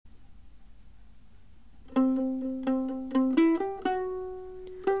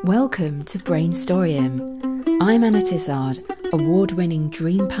Welcome to Brainstorium. I'm Anna Tizard, award-winning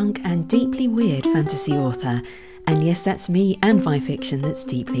dream punk and deeply weird fantasy author. And yes, that's me and my fiction that's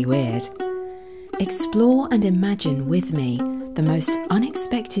deeply weird. Explore and imagine with me the most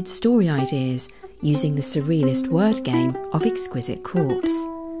unexpected story ideas using the surrealist word game of Exquisite Corpse.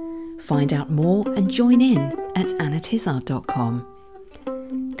 Find out more and join in at annatizard.com.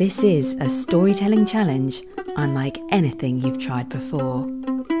 This is a storytelling challenge unlike anything you've tried before.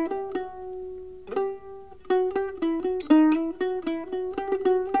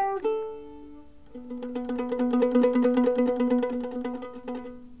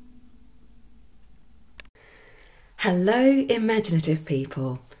 Hello, imaginative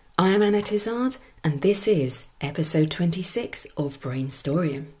people. I am Anna Tizard, and this is episode 26 of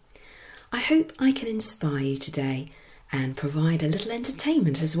Brainstorium. I hope I can inspire you today and provide a little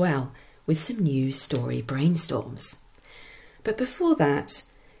entertainment as well with some new story brainstorms. But before that,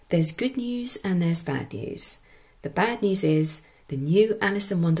 there's good news and there's bad news. The bad news is the new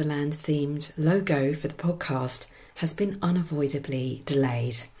Alice in Wonderland themed logo for the podcast has been unavoidably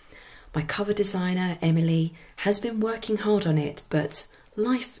delayed. My cover designer, Emily, has been working hard on it, but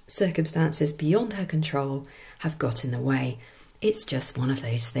life circumstances beyond her control have got in the way. It's just one of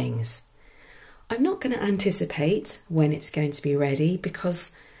those things. I'm not going to anticipate when it's going to be ready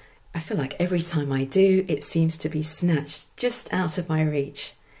because I feel like every time I do, it seems to be snatched just out of my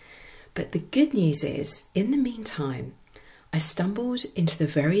reach. But the good news is, in the meantime, I stumbled into the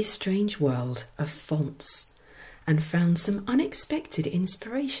very strange world of fonts and found some unexpected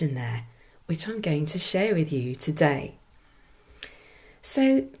inspiration there, which I'm going to share with you today.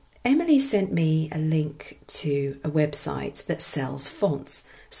 So, Emily sent me a link to a website that sells fonts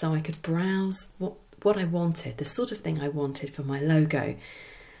so I could browse what I wanted, the sort of thing I wanted for my logo.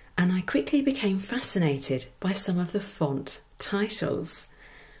 And I quickly became fascinated by some of the font titles.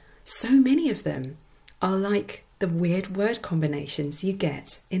 So many of them are like the weird word combinations you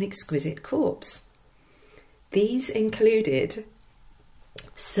get in Exquisite Corpse. These included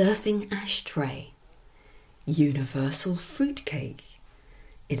surfing ashtray, universal fruitcake,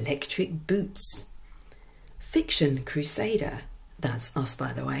 electric boots, fiction crusader, that's us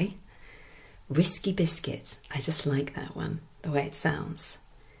by the way, risky biscuit, I just like that one, the way it sounds,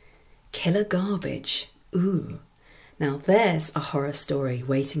 killer garbage, ooh, now there's a horror story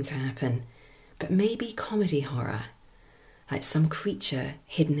waiting to happen, but maybe comedy horror, like some creature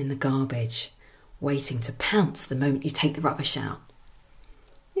hidden in the garbage, waiting to pounce the moment you take the rubbish out.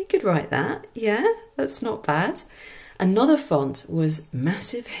 You could write that, yeah, that's not bad. Another font was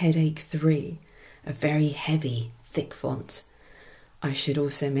Massive Headache 3, a very heavy, thick font. I should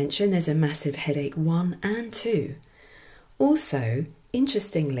also mention there's a Massive Headache 1 and 2. Also,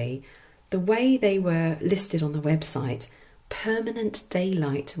 interestingly, the way they were listed on the website, Permanent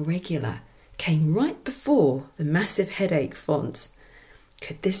Daylight Regular, came right before the Massive Headache font.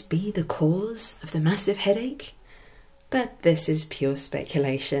 Could this be the cause of the massive headache? But this is pure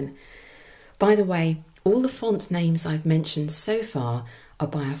speculation. By the way, all the font names I've mentioned so far are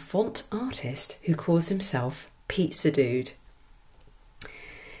by a font artist who calls himself Pizza Dude.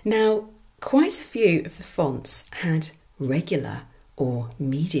 Now, quite a few of the fonts had regular or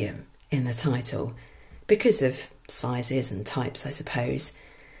medium in the title because of sizes and types, I suppose.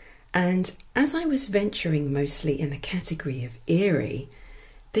 And as I was venturing mostly in the category of eerie,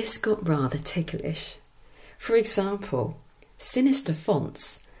 this got rather ticklish. For example, sinister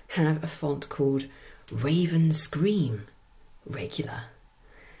fonts have a font called Raven Scream, regular,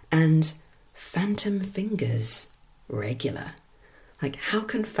 and Phantom Fingers, regular. Like, how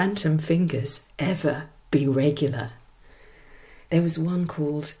can Phantom Fingers ever be regular? There was one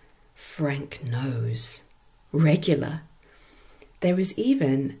called Frank Nose, regular. There was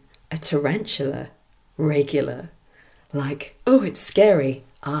even a tarantula, regular. Like, oh, it's scary.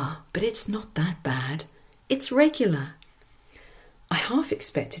 Ah, but it's not that bad. It's regular. I half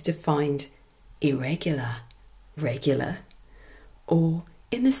expected to find irregular, regular, or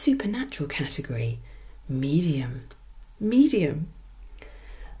in the supernatural category, medium, medium.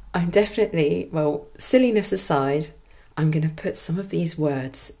 I'm definitely, well, silliness aside, I'm going to put some of these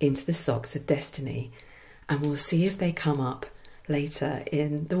words into the socks of destiny and we'll see if they come up later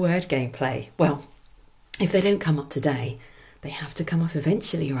in the word gameplay. Well, if they don't come up today, they have to come up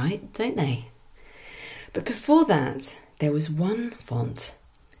eventually, right? Don't they? But before that, there was one font,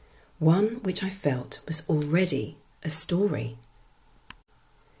 one which I felt was already a story.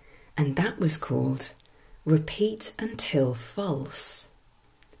 And that was called Repeat Until False.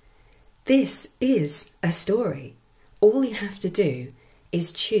 This is a story. All you have to do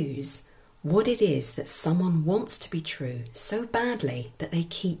is choose what it is that someone wants to be true so badly that they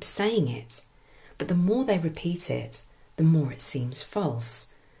keep saying it. But the more they repeat it, the more it seems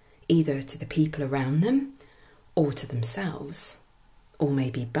false, either to the people around them or to themselves, or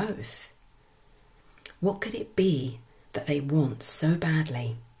maybe both. What could it be that they want so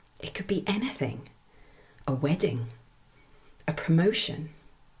badly? It could be anything. A wedding, a promotion,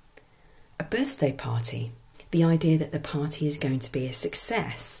 a birthday party, the idea that the party is going to be a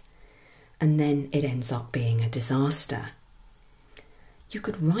success, and then it ends up being a disaster. You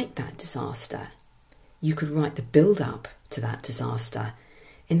could write that disaster. You could write the build-up to that disaster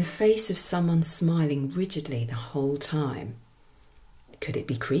in the face of someone smiling rigidly the whole time. Could it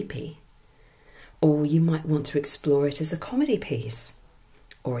be creepy? Or you might want to explore it as a comedy piece,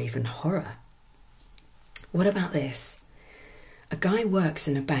 or even horror. What about this? A guy works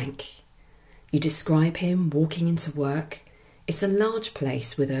in a bank. You describe him walking into work. It's a large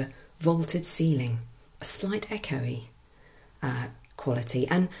place with a vaulted ceiling, a slight echoey quality,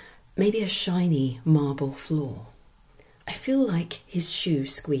 and maybe a shiny marble floor. I feel like his shoe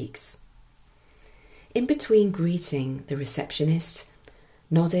squeaks. In between greeting the receptionist,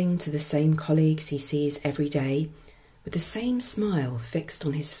 nodding to the same colleagues he sees every day, with the same smile fixed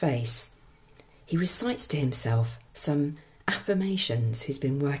on his face, he recites to himself some affirmations he's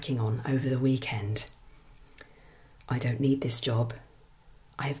been working on over the weekend. I don't need this job.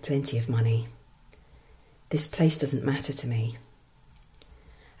 I have plenty of money. This place doesn't matter to me.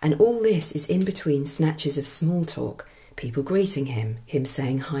 And all this is in between snatches of small talk, people greeting him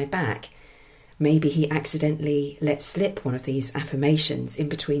saying hi back. Maybe he accidentally let slip one of these affirmations in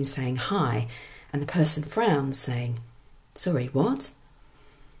between saying hi, and the person frowns, saying, "Sorry, what?"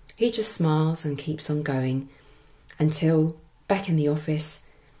 He just smiles and keeps on going until, back in the office,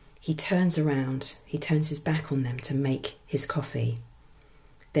 he turns around, he turns his back on them to make his coffee.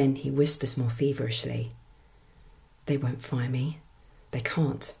 Then he whispers more feverishly, "They won't fire me. They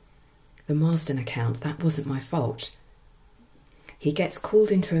can't. The Marsden account, that wasn't my fault." He gets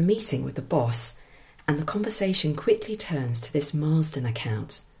called into a meeting with the boss, and the conversation quickly turns to this Marsden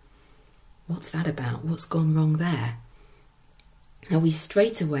account. What's that about? What's gone wrong there? Now we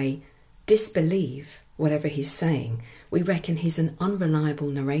straight away disbelieve whatever he's saying. We reckon he's an unreliable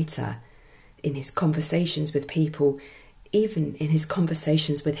narrator in his conversations with people, even in his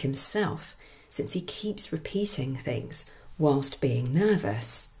conversations with himself, since he keeps repeating things whilst being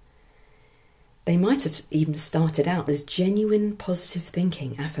nervous. They might have even started out as genuine positive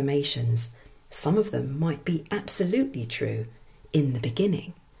thinking affirmations. Some of them might be absolutely true in the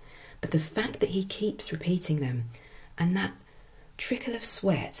beginning, but the fact that he keeps repeating them and that trickle of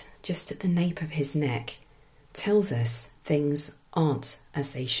sweat just at the nape of his neck tells us things aren't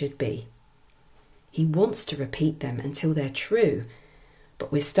as they should be. He wants to repeat them until they're true,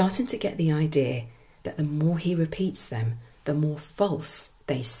 but we're starting to get the idea that the more he repeats them, the more false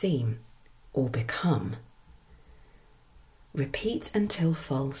they seem or become. Repeat until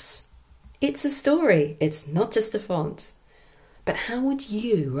false. It's a story, it's not just a font. But how would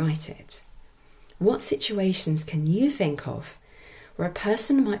you write it? What situations can you think of where a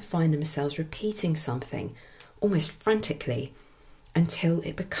person might find themselves repeating something almost frantically until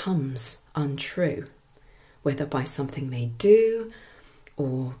it becomes untrue, whether by something they do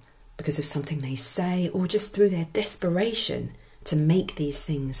or because of something they say, or just through their desperation to make these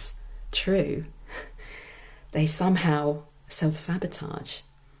things true? They somehow self-sabotage.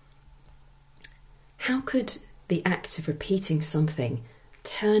 How could the act of repeating something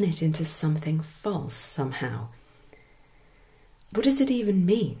turn it into something false somehow? What does it even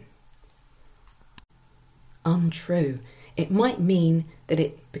mean? Untrue. It might mean that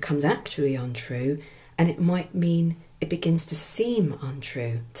it becomes actually untrue, and it might mean it begins to seem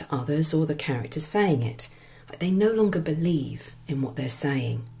untrue to others or the character saying it. Like they no longer believe in what they're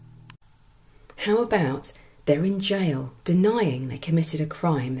saying. How about they're in jail denying they committed a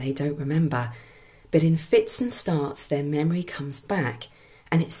crime they don't remember, but in fits and starts their memory comes back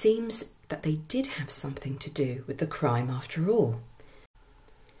and it seems that they did have something to do with the crime after all.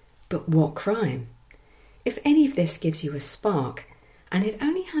 But what crime? If any of this gives you a spark, and it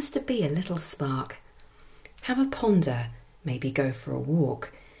only has to be a little spark, have a ponder, maybe go for a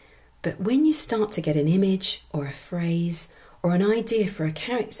walk. But when you start to get an image or a phrase or an idea for a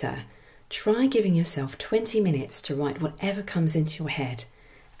character, try giving yourself 20 minutes to write whatever comes into your head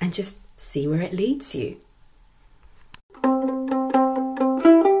and just see where it leads you.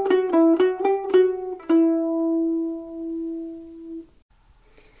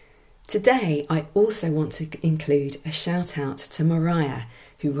 Today, I also want to include a shout out to Mariah,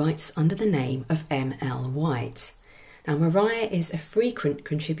 who writes under the name of M.L. White. Now, Mariah is a frequent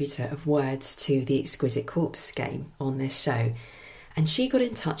contributor of words to the Exquisite Corpse game on this show, and she got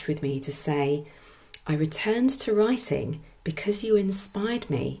in touch with me to say, I returned to writing because you inspired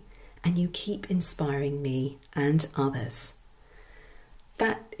me and you keep inspiring me and others.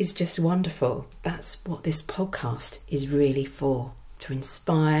 That is just wonderful. That's what this podcast is really for, to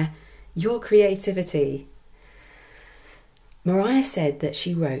inspire your creativity. Mariah said that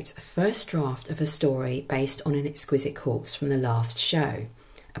she wrote a first draft of a story based on an Exquisite Corpse from the last show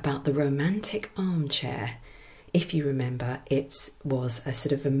about the romantic armchair. If you remember, it was a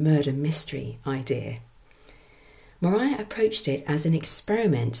sort of a murder mystery idea. Mariah approached it as an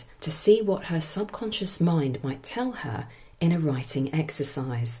experiment to see what her subconscious mind might tell her in a writing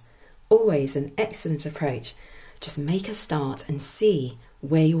exercise. Always an excellent approach. Just make a start and see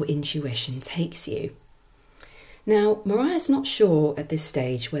where your intuition takes you. Now, Mariah's not sure at this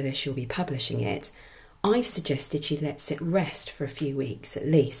stage whether she'll be publishing it. I've suggested she lets it rest for a few weeks at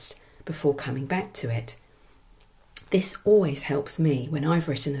least before coming back to it. This always helps me when I've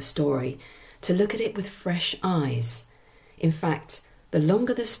written a story to look at it with fresh eyes. In fact, the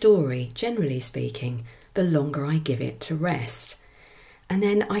longer the story, generally speaking, the longer I give it to rest. And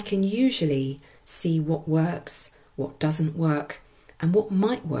then I can usually see what works, what doesn't work, and what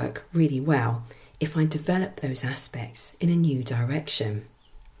might work really well if I develop those aspects in a new direction.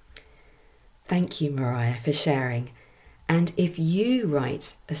 Thank you, Mariah, for sharing. And if you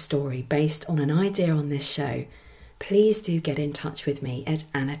write a story based on an idea on this show, please do get in touch with me at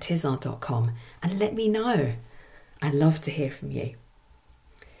annatizard.com and let me know. I love to hear from you.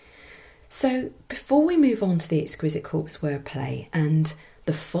 So before we move on to the Exquisite Corpse wordplay and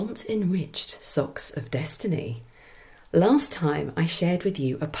the font-enriched Socks of Destiny, last time I shared with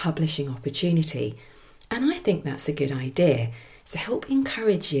you a publishing opportunity, and I think that's a good idea to help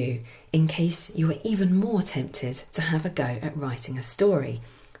encourage you in case you are even more tempted to have a go at writing a story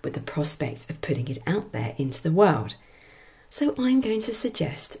with the prospect of putting it out there into the world. So I'm going to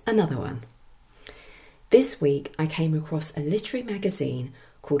suggest another one. This week I came across a literary magazine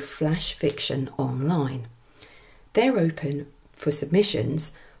called Flash Fiction Online. They're open for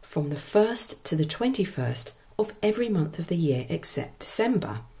submissions from the 1st to the 21st of every month of the year except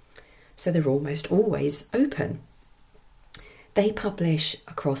December. So they're almost always open. They publish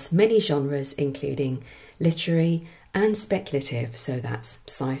across many genres, including literary and speculative, so that's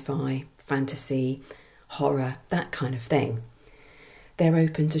sci-fi, fantasy, horror, that kind of thing. They're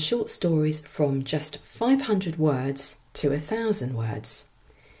open to short stories from just 500 words to 1,000 words.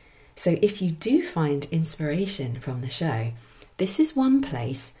 So if you do find inspiration from the show, this is one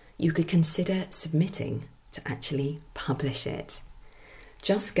place you could consider submitting to actually publish it.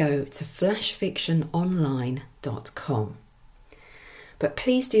 Just go to flashfictiononline.com. But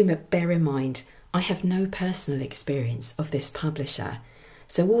please do bear in mind, I have no personal experience of this publisher,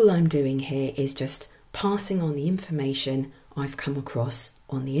 so all I'm doing here is just passing on the information I've come across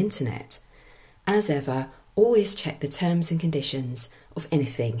on the internet. As ever, always check the terms and conditions of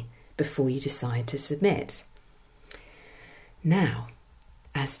anything before you decide to submit. Now,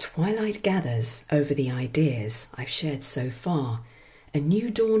 as twilight gathers over the ideas I've shared so far, a new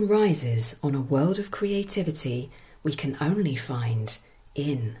dawn rises on a world of creativity we can only find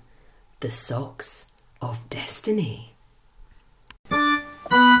in the Socks of Destiny.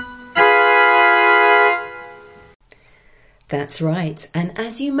 That's right, and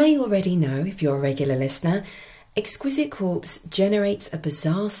as you may already know if you're a regular listener, Exquisite Corpse generates a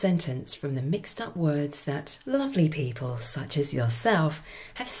bizarre sentence from the mixed up words that lovely people such as yourself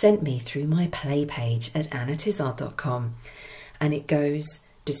have sent me through my play page at annatizard.com. And it goes,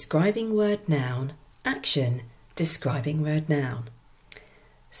 describing word noun, action, describing word noun.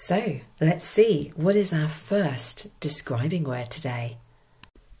 So let's see, what is our first describing word today?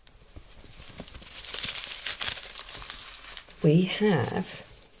 We have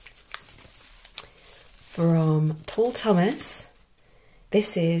from Paul Thomas,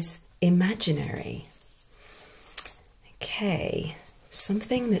 this is imaginary. Okay,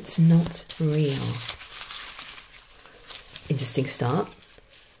 something that's not real. Interesting start.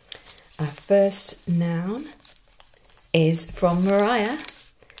 Our first noun is from Mariah,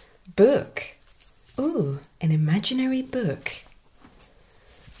 book. Ooh, an imaginary book.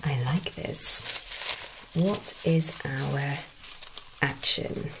 I like this. What is our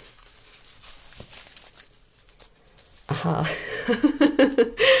action? Aha.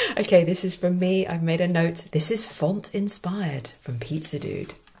 Okay, this is from me. I've made a note. This is font inspired from Pizza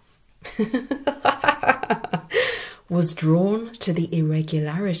Dude. Was drawn to the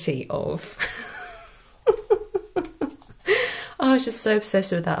irregularity of. I was just so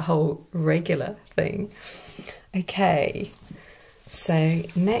obsessed with that whole regular thing. Okay, so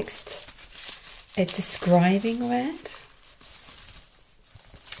next, a describing word.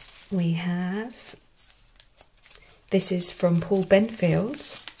 We have, this is from Paul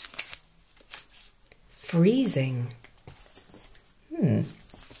Benfield, freezing. And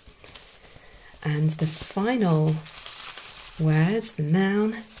the final word, the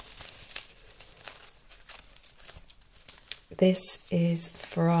noun, this is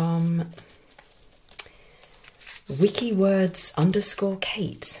from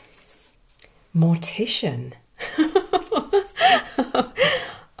wikiwords_Kate, mortician.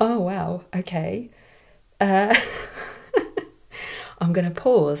 Oh wow, okay. I'm going to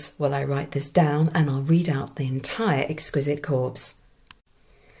pause while I write this down and I'll read out the entire exquisite corpse.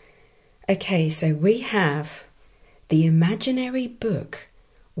 Okay, so we have the imaginary book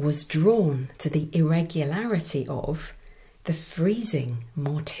was drawn to the irregularity of the freezing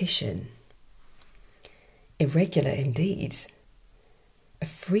mortician. Irregular indeed. A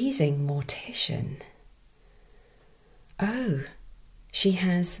freezing mortician. Oh, she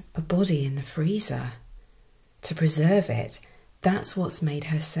has a body in the freezer to preserve it. That's what's made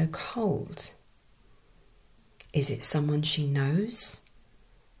her so cold. Is it someone she knows?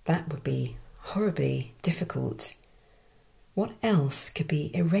 That would be horribly difficult. What else could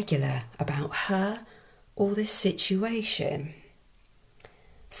be irregular about her or this situation?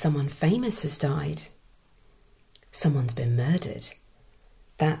 Someone famous has died. Someone's been murdered.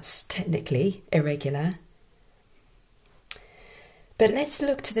 That's technically irregular. But let's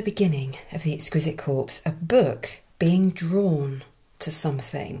look to the beginning of the exquisite corpse, a book being drawn to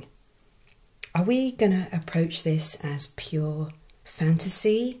something. Are we going to approach this as pure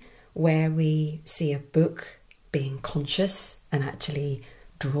fantasy, where we see a book being conscious and actually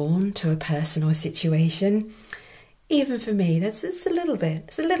drawn to a person or situation? Even for me, it's a little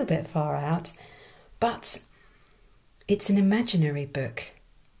bit far out, but it's an imaginary book,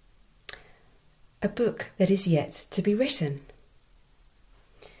 a book that is yet to be written.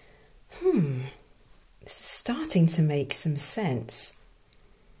 This is starting to make some sense.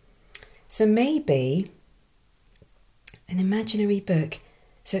 So maybe an imaginary book,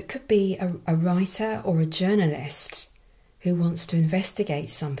 so it could be a writer or a journalist who wants to investigate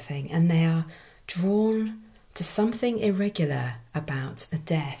something and they are drawn to something irregular about a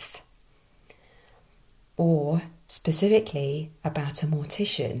death, or specifically about a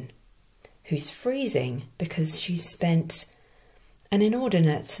mortician who's freezing because she's spent an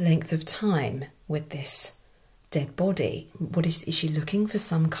inordinate length of time with this dead body. What is she looking for?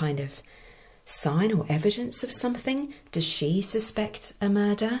 Some kind of sign or evidence of something? Does she suspect a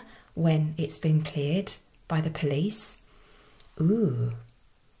murder when it's been cleared by the police? Ooh.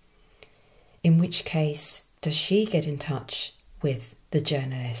 In which case, does she get in touch with the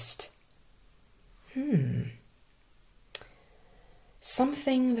journalist?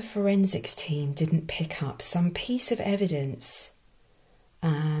 Something the forensics team didn't pick up, some piece of evidence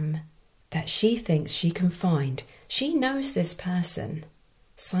that she thinks she can find. She knows this person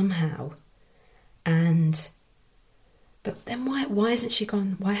somehow, but then why hasn't she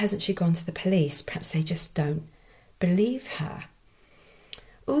gone? Why hasn't she gone to the police? Perhaps they just don't believe her.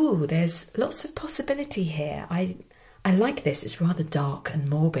 Ooh, there's lots of possibility here. I like this. It's rather dark and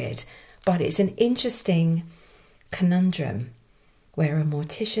morbid, but it's an interesting conundrum where a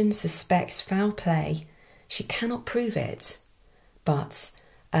mortician suspects foul play. She cannot prove it, but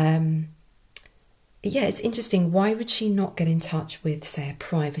it's interesting. Why would she not get in touch with, say, a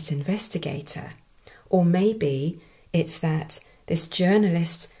private investigator? Or maybe it's that this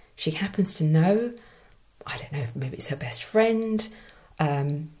journalist she happens to know, I don't know, maybe it's her best friend.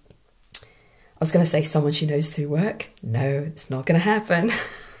 I was going to say someone she knows through work. No, it's not going to happen.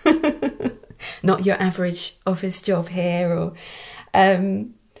 Not your average office job here, or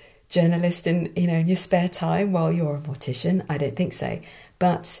journalist in your spare time while you're a mortician. I don't think so.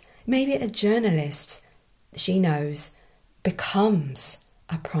 But maybe a journalist she knows becomes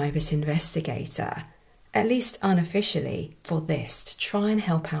a private investigator, at least unofficially, for this, to try and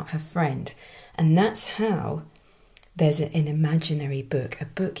help out her friend. And that's how there's an imaginary book, a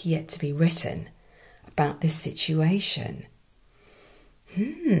book yet to be written about this situation.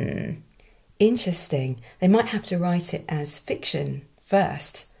 Interesting. They might have to write it as fiction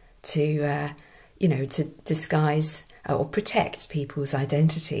first to disguise or protect people's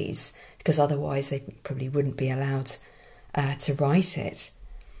identities, because otherwise they probably wouldn't be allowed to write it.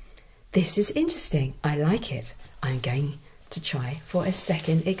 This is interesting. I like it. I'm going to try for a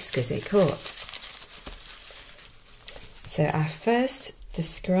second exquisite corpse. So our first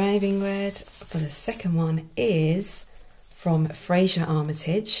describing word for the second one is from Fraser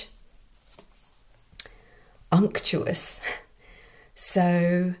Armitage, unctuous.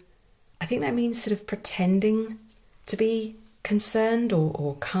 So I think that means sort of pretending to be concerned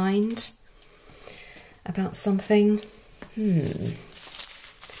or kind about something.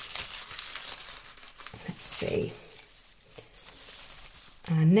 Let's see.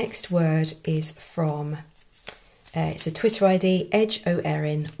 Our next word is from, it's a Twitter ID,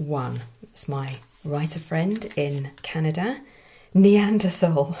 EdgeORin1. It's my writer friend in Canada.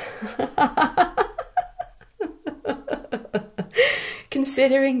 Neanderthal.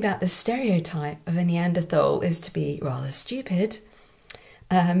 Considering that the stereotype of a Neanderthal is to be rather stupid,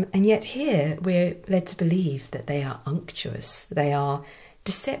 and yet here we're led to believe that they are unctuous, they are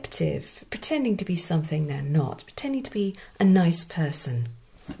deceptive, pretending to be something they're not, pretending to be a nice person.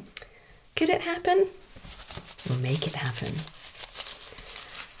 Could it happen? We'll make it happen.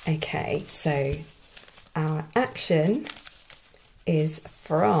 Okay, so our action is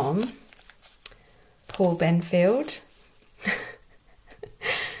from Paul Benfield.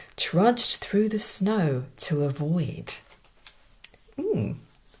 Trudged through the snow to avoid.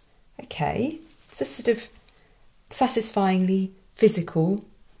 Okay, it's a sort of satisfyingly physical,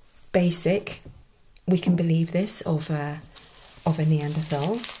 basic. We can believe this of a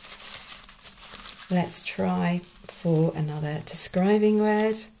Neanderthal. Let's try for another describing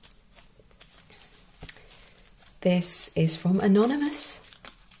word. This is from Anonymous.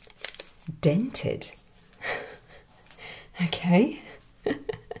 Dented. Okay.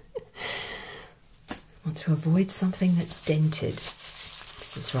 Want to avoid something that's dented.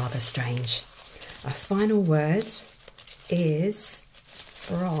 This is rather strange. Our final word is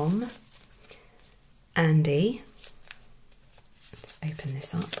from Andy. Let's open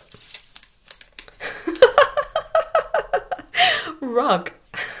this up. Rug.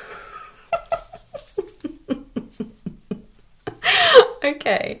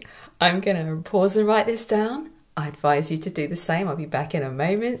 Okay, I'm going to pause and write this down. I advise you to do the same. I'll be back in a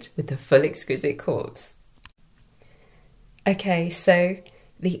moment with the full exquisite corpse. Okay, so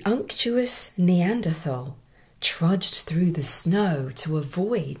the unctuous Neanderthal trudged through the snow to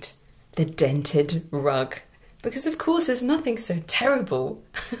avoid the dented rug. Because of course there's nothing so terrible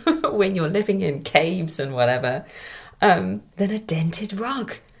when you're living in caves and whatever than a dented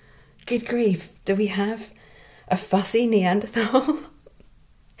rug. Good grief, do we have a fussy Neanderthal?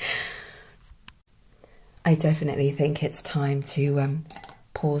 I definitely think it's time to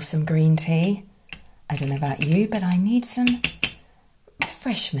pour some green tea. I don't know about you, but I need some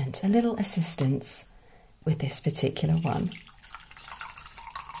refreshment, a little assistance with this particular one.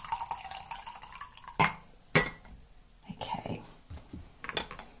 Okay.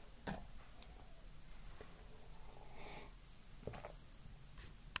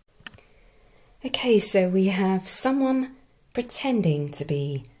 Okay, so we have someone pretending to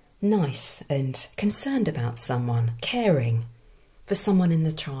be nice and concerned about someone, caring for someone in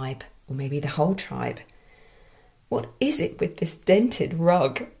the tribe, or maybe the whole tribe. What is it with this dented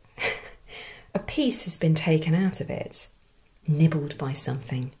rug? A piece has been taken out of it, nibbled by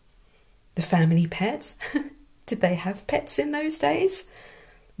something. The family pet? Did they have pets in those days?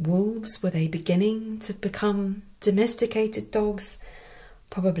 Wolves, were they beginning to become domesticated dogs?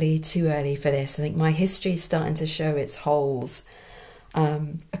 Probably too early for this. I think my history is starting to show its holes.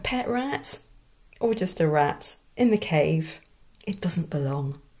 A pet rat, or just a rat in the cave, it doesn't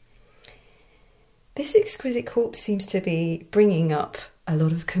belong. This exquisite corpse seems to be bringing up a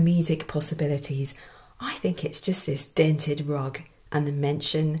lot of comedic possibilities. I think it's just this dented rug and the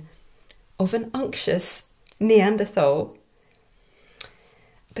mention of an unctuous Neanderthal.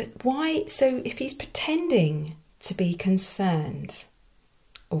 But why? So if he's pretending to be concerned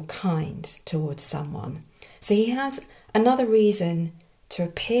or kind towards someone, so he has another reason to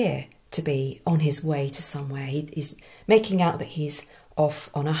appear to be on his way to somewhere. He's making out that he's off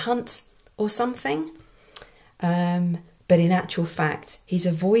on a hunt or something. But in actual fact, he's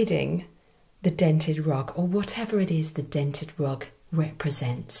avoiding the dented rug, or whatever it is the dented rug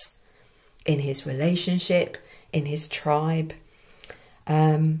represents in his relationship, in his tribe.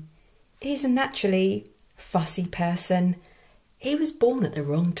 He's a naturally fussy person. He was born at the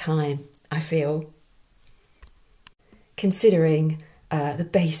wrong time, I feel, considering the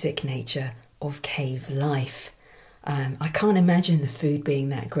basic nature of cave life. I can't imagine the food being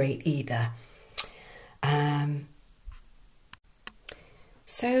that great either.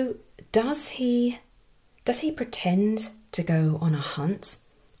 So does he pretend to go on a hunt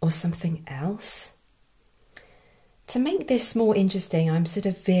or something else? To make this more interesting, I'm sort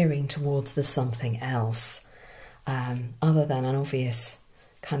of veering towards the something else, other than an obvious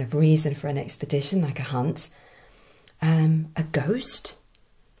kind of reason for an expedition like a hunt. A ghost?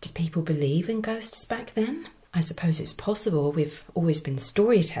 Did people believe in ghosts back then? I suppose it's possible, we've always been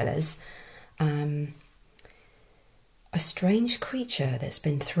storytellers, a strange creature that's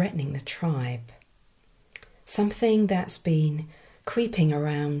been threatening the tribe. Something that's been creeping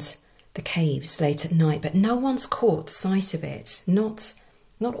around the caves late at night, but no one's caught sight of it, not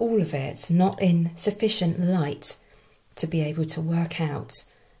all of it, not in sufficient light to be able to work out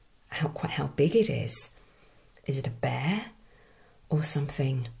quite how big it is. Is it a bear or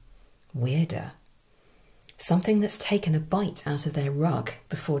something weirder? Something that's taken a bite out of their rug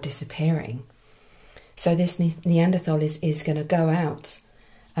before disappearing. So this Neanderthal is going to go out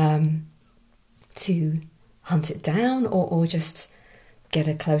to hunt it down or just get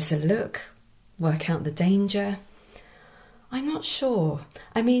a closer look, work out the danger. I'm not sure.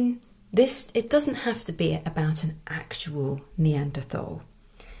 I mean, it doesn't have to be about an actual Neanderthal.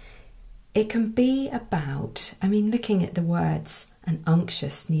 It can be about, looking at the words, an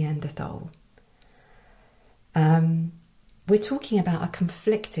unctuous Neanderthal. We're talking about a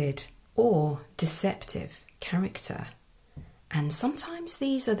conflicted or deceptive character. And sometimes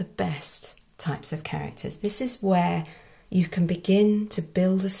these are the best types of characters. This is where you can begin to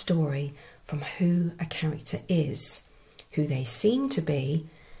build a story from who a character is, who they seem to be,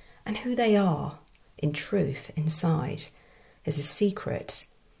 and who they are in truth inside. There's a secret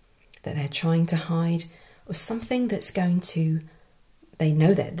that they're trying to hide, or something that's they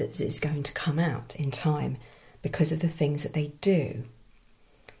know that is going to come out in time because of the things that they do.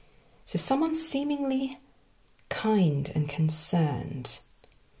 So someone seemingly kind and concerned,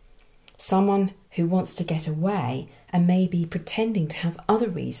 someone who wants to get away and maybe pretending to have other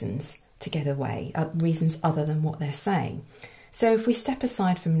reasons to get away, reasons other than what they're saying. So if we step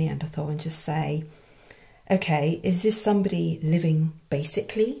aside from Neanderthal and just say, okay, is this somebody living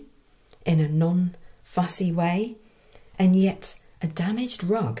basically in a non-fussy way, and yet a damaged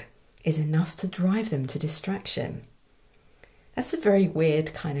rug is enough to drive them to distraction? That's a very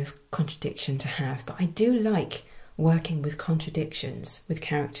weird kind of contradiction to have, but I do like working with contradictions with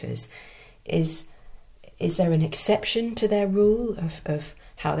characters. Is there an exception to their rule of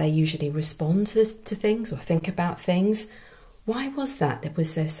how they usually respond to things or think about things? Why was that?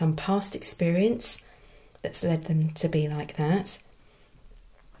 Was there some past experience that's led them to be like that?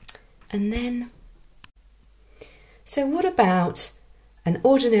 And then, so what about an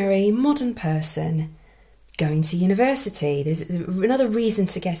ordinary modern person going to university? There's another reason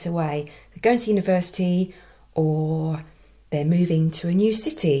to get away. They're going to university, or they're moving to a new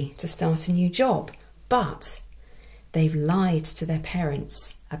city to start a new job, but they've lied to their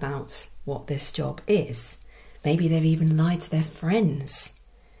parents about what this job is. Maybe they've even lied to their friends.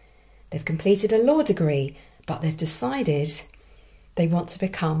 They've completed a law degree, but they've decided they want to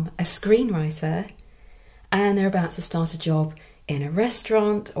become a screenwriter, and they're about to start a job in a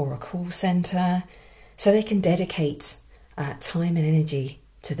restaurant or a call centre, so they can dedicate time and energy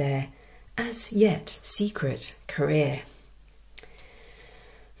to their as yet secret career.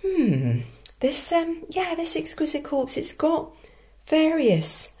 This exquisite corpse, it's got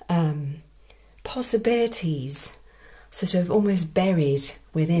various possibilities sort of almost buried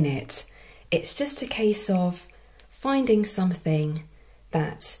within it. It's just a case of finding something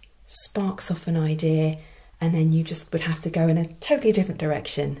that sparks off an idea, and then you just would have to go in a totally different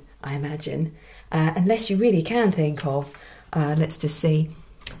direction, I imagine, unless you really can think of, let's just see,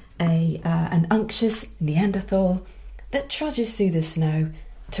 an unctuous Neanderthal that trudges through the snow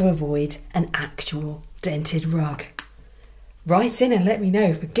to avoid an actual dented rug. Write in and let me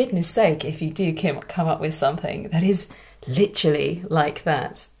know, for goodness sake, if you do come up with something that is literally like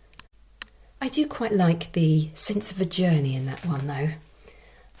that. I do quite like the sense of a journey in that one, though.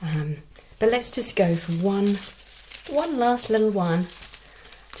 But let's just go for one last little one,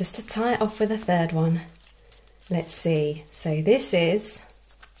 just to tie it off with a third one. Let's see. So this is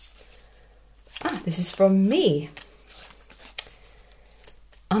from me.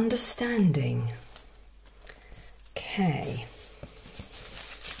 Understanding. Okay.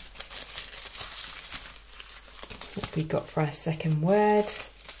 What have we got for our second word?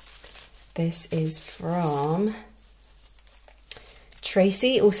 This is from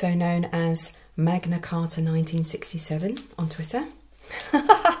Tracy, also known as Magna Carta 1967 on Twitter.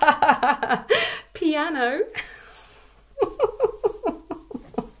 Piano.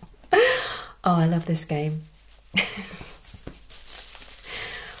 Oh, I love this game.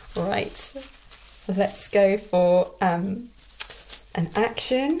 Right, let's go for an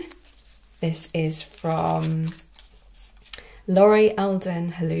action. This is from Laurie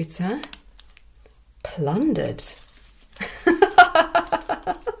Alden Haluta. Plundered.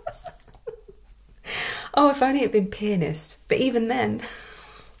 Oh, if only it had been pianist. But even then,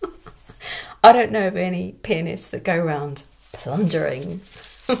 I don't know of any pianists that go around plundering.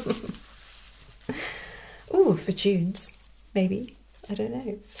 Ooh, for tunes, maybe. I don't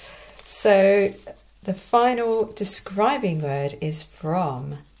know. So the final describing word is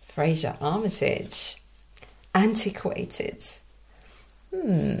from Fraser Armitage. Antiquated.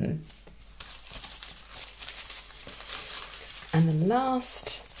 And the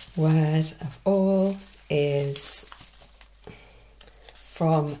last word of all is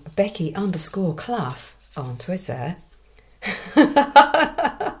from Becky_Clough on Twitter.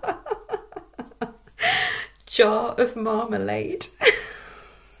 Jar of marmalade.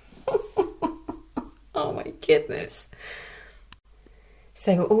 Oh my goodness.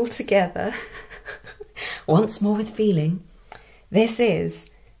 So all together, once more with feeling, this is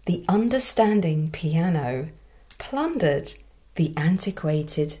the understanding piano plundered the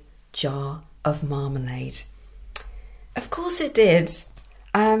antiquated jar of marmalade. Of course it did.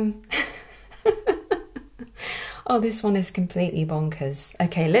 Oh, this one is completely bonkers.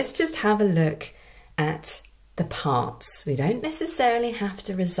 Okay, let's just have a look at the parts. We don't necessarily have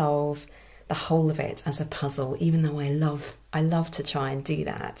to resolve the whole of it as a puzzle, even though I love to try and do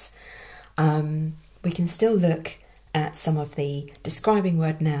that. We can still look at some of the describing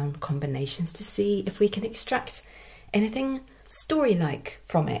word noun combinations to see if we can extract anything story-like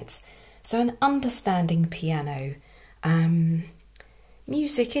from it. So an understanding piano.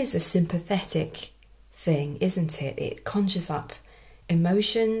 Music is a sympathetic thing, isn't it? It conjures up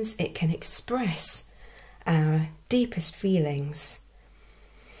emotions, it can express our deepest feelings.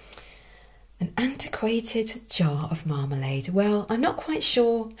 An antiquated jar of marmalade. Well, I'm not quite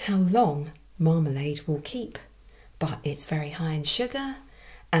sure how long marmalade will keep, but it's very high in sugar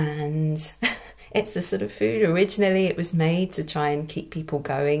and it's the sort of food originally it was made to try and keep people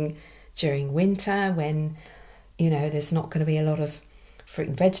going during winter when, you know, there's not going to be a lot of fruit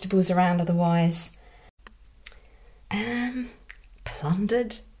and vegetables around otherwise.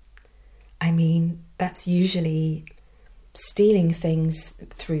 Plundered. I mean, that's usually stealing things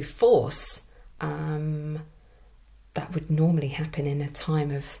through force. That would normally happen in a time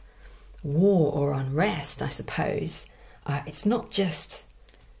of war or unrest, I suppose. It's not just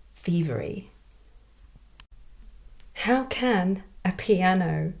thievery. How can a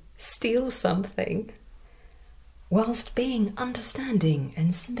piano steal something whilst being understanding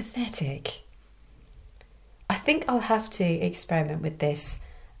and sympathetic? I think I'll have to experiment with this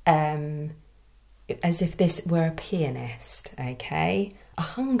as if this were a pianist, okay? A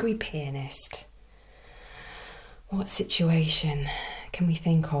hungry pianist. What situation can we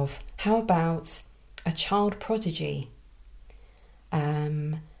think of? How about a child prodigy?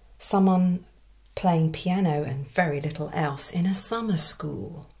 Someone playing piano and very little else in a summer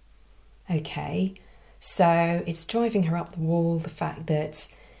school. Okay, so it's driving her up the wall, the fact that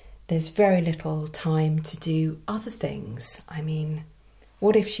there's very little time to do other things. I mean,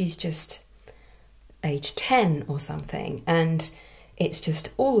 what if she's just age 10 or something and it's just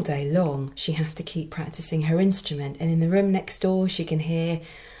all day long she has to keep practicing her instrument, and in the room next door she can hear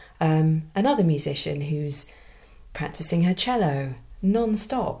another musician who's practicing her cello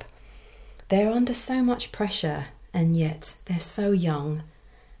non-stop. They're under so much pressure and yet they're so young,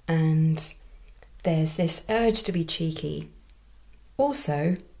 and there's this urge to be cheeky.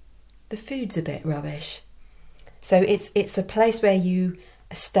 Also, the food's a bit rubbish. So it's a place where you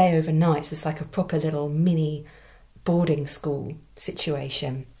stay overnight. So it's like a proper little mini boarding school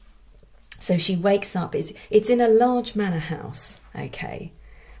situation. So she wakes up, it's in a large manor house, okay,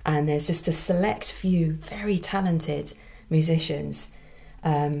 and there's just a select few very talented musicians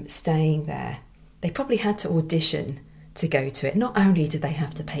staying there. They probably had to audition to go to it. Not only did they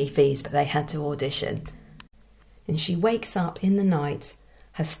have to pay fees, but they had to audition. And she wakes up in the night,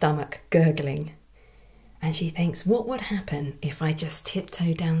 her stomach gurgling, and she thinks, what would happen if I just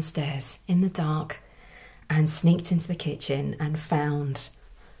tiptoed downstairs in the dark and sneaked into the kitchen and found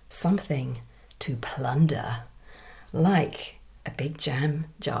something to plunder, like a big jam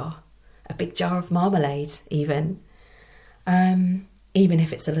jar, a big jar of marmalade even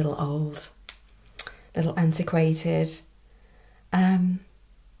if it's a little old, a little antiquated.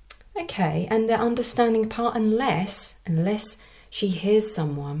 Okay, and the understanding part, unless she hears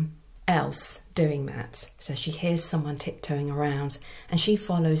someone else doing that. So she hears someone tiptoeing around and she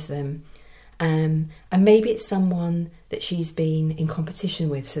follows them. And maybe it's someone that she's been in competition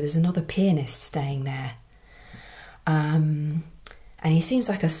with. So there's another pianist staying there. And he seems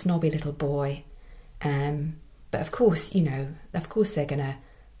like a snobby little boy. But of course, they're going to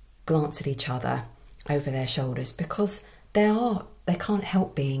glance at each other over their shoulders because they can't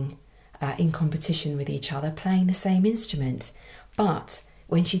help being in competition with each other, playing the same instrument. But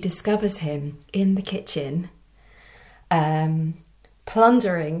when she discovers him in the kitchen,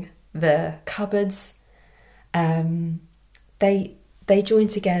 plundering the cupboards. They join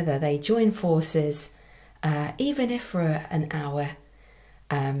together, they join forces, even if for an hour,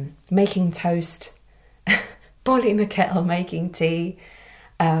 making toast, boiling the kettle, making tea,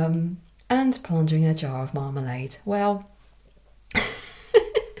 and plundering a jar of marmalade. Well,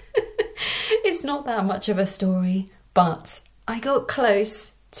 it's not that much of a story, but I got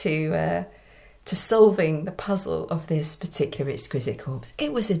close to solving the puzzle of this particular exquisite corpse.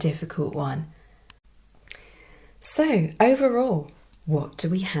 It was a difficult one. So, overall, what do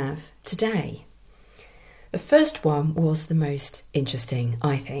we have today? The first one was the most interesting,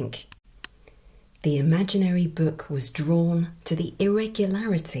 I think. The imaginary book was drawn to the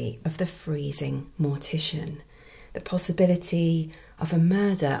irregularity of the freezing mortician, the possibility of a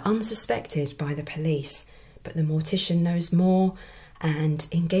murder unsuspected by the police, but the mortician knows more and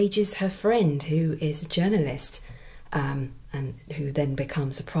engages her friend, who is a journalist, and who then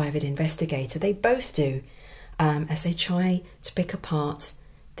becomes a private investigator. They both do, as they try to pick apart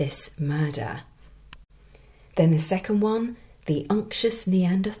this murder. Then the second one, the unctuous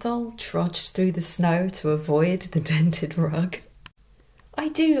Neanderthal trudged through the snow to avoid the dented rug. I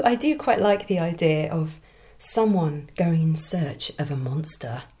do quite like the idea of someone going in search of a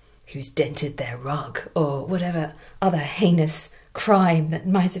monster who's dented their rug, or whatever other heinous crime that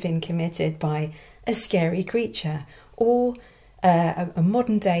might have been committed by a scary creature, or a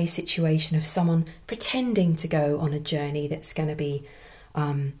modern day situation of someone pretending to go on a journey that's going to be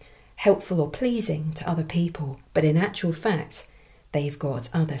helpful or pleasing to other people, but in actual fact they've got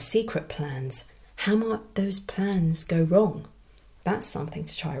other secret plans. How might those plans go wrong? That's something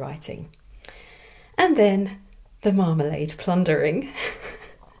to try writing. And then the marmalade plundering.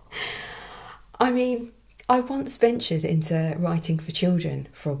 I mean, I once ventured into writing for children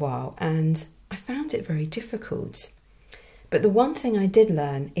for a while and I found it very difficult. But the one thing I did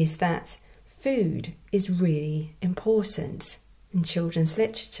learn is that food is really important in children's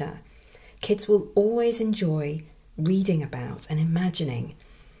literature. Kids will always enjoy reading about and imagining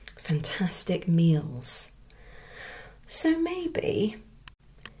fantastic meals. So maybe,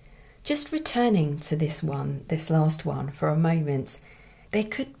 just returning to this last one for a moment, there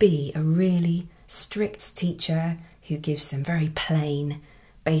could be a really strict teacher who gives them very plain,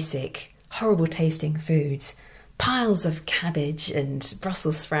 basic, horrible tasting foods, piles of cabbage and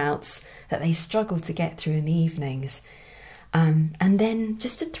Brussels sprouts that they struggle to get through in the evenings. And then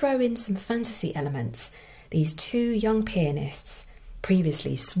just to throw in some fantasy elements, these two young pianists,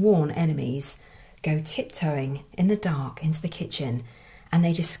 previously sworn enemies, go tiptoeing in the dark into the kitchen and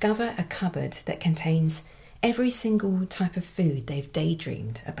they discover a cupboard that contains every single type of food they've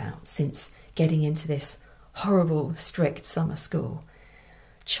daydreamed about since getting into this horrible, strict summer school.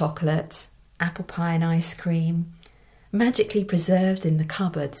 Chocolate, apple pie and ice cream, magically preserved in the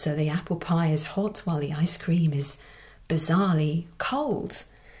cupboard so the apple pie is hot while the ice cream is bizarrely cold.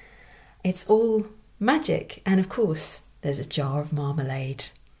 It's all magic, and of course there's a jar of marmalade.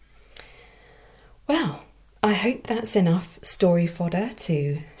 Well, I hope that's enough story fodder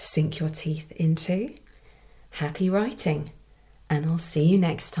to sink your teeth into. Happy writing, and I'll see you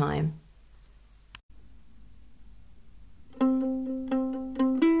next time.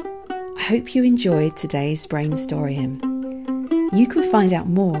 I hope you enjoyed today's Brainstorium. You can find out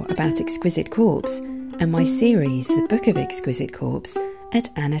more about Exquisite Corpse and my series, The Book of Exquisite Corpse, at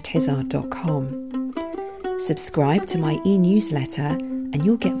annatizard.com. Subscribe to my e-newsletter and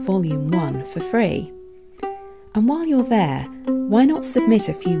you'll get Volume 1 for free. And while you're there, why not submit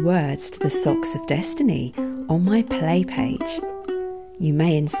a few words to the Socks of Destiny on my play page? You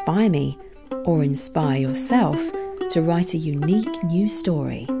may inspire me or inspire yourself to write a unique new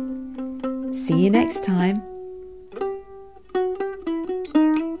story. See you next time.